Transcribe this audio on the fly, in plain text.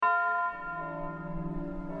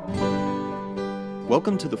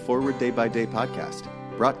Welcome to the Forward Day by Day podcast,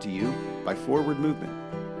 brought to you by Forward Movement.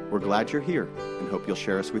 We're glad you're here and hope you'll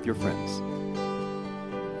share us with your friends.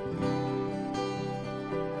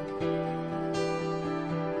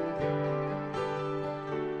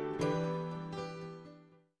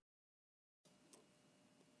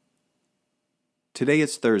 Today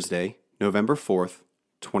is Thursday, November 4th,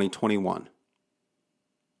 2021.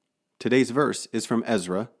 Today's verse is from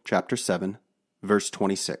Ezra, chapter 7, verse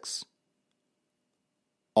 26.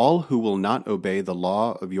 All who will not obey the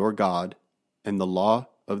law of your God and the law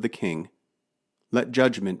of the king, let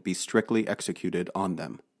judgment be strictly executed on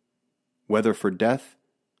them, whether for death,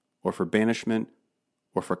 or for banishment,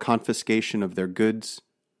 or for confiscation of their goods,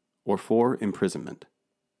 or for imprisonment.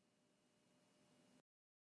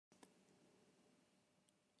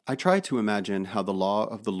 I try to imagine how the law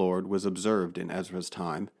of the Lord was observed in Ezra's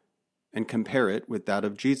time, and compare it with that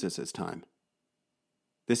of Jesus' time.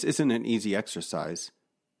 This isn't an easy exercise,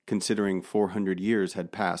 considering 400 years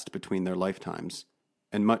had passed between their lifetimes,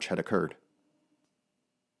 and much had occurred.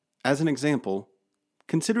 As an example,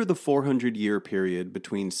 consider the 400-year period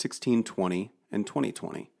between 1620 and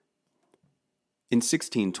 2020. In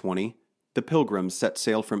 1620, the Pilgrims set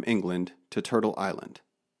sail from England to Turtle Island,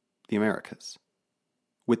 the Americas,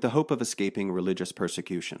 with the hope of escaping religious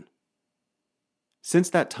persecution. Since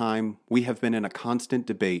that time, we have been in a constant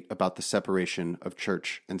debate about the separation of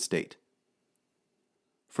church and state.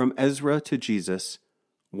 From Ezra to Jesus,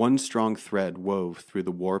 one strong thread wove through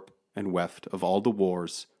the warp and weft of all the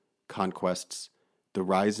wars, conquests, the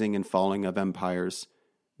rising and falling of empires,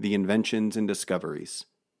 the inventions and discoveries: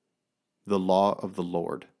 the law of the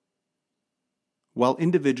Lord. While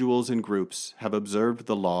individuals and groups have observed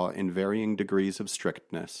the law in varying degrees of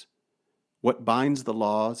strictness, what binds the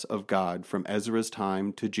laws of God from Ezra's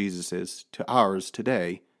time to Jesus's to ours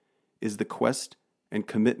today is the quest and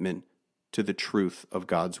commitment to the truth of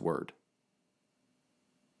God's Word.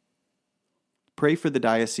 Pray for the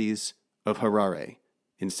Diocese of Harare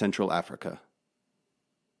in Central Africa.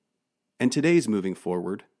 And today's moving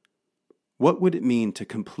forward, what would it mean to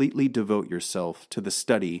completely devote yourself to the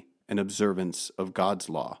study and observance of God's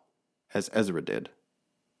law, as Ezra did?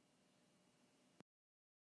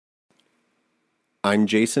 I'm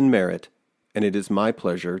Jason Merritt, and it is my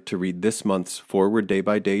pleasure to read this month's Forward Day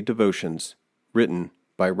by Day devotions, written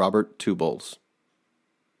by Robert Tubols.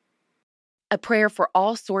 A prayer for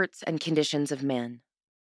all sorts and conditions of men.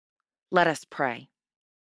 Let us pray.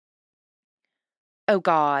 O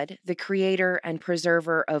God, the creator and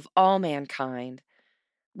preserver of all mankind,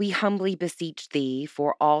 we humbly beseech thee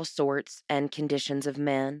for all sorts and conditions of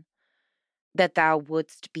men, that thou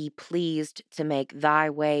wouldst be pleased to make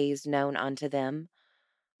thy ways known unto them,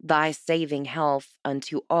 thy saving health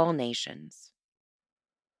unto all nations.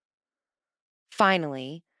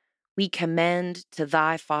 Finally, we commend to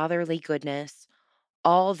thy fatherly goodness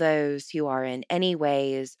all those who are in any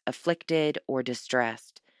ways afflicted or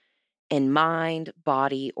distressed, in mind,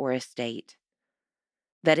 body, or estate,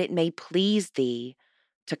 that it may please thee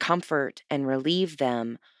to comfort and relieve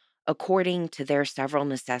them according to their several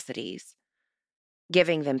necessities,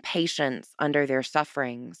 giving them patience under their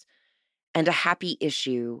sufferings and a happy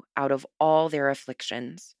issue out of all their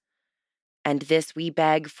afflictions. And this we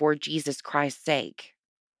beg for Jesus Christ's sake.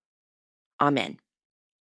 Amen.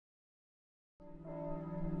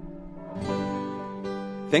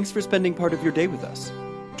 Thanks for spending part of your day with us.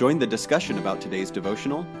 Join the discussion about today's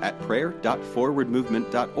devotional at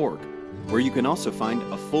prayer.forwardmovement.org, where you can also find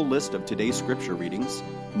a full list of today's scripture readings,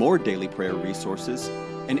 more daily prayer resources,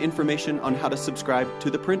 and information on how to subscribe to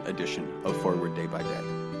the print edition of Forward Day by Day.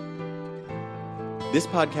 This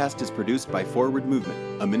podcast is produced by Forward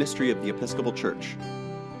Movement, a ministry of the Episcopal Church.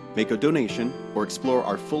 Make a donation or explore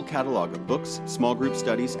our full catalog of books, small group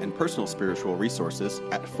studies, and personal spiritual resources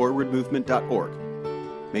at forwardmovement.org.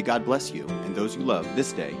 May God bless you and those you love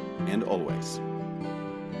this day and always.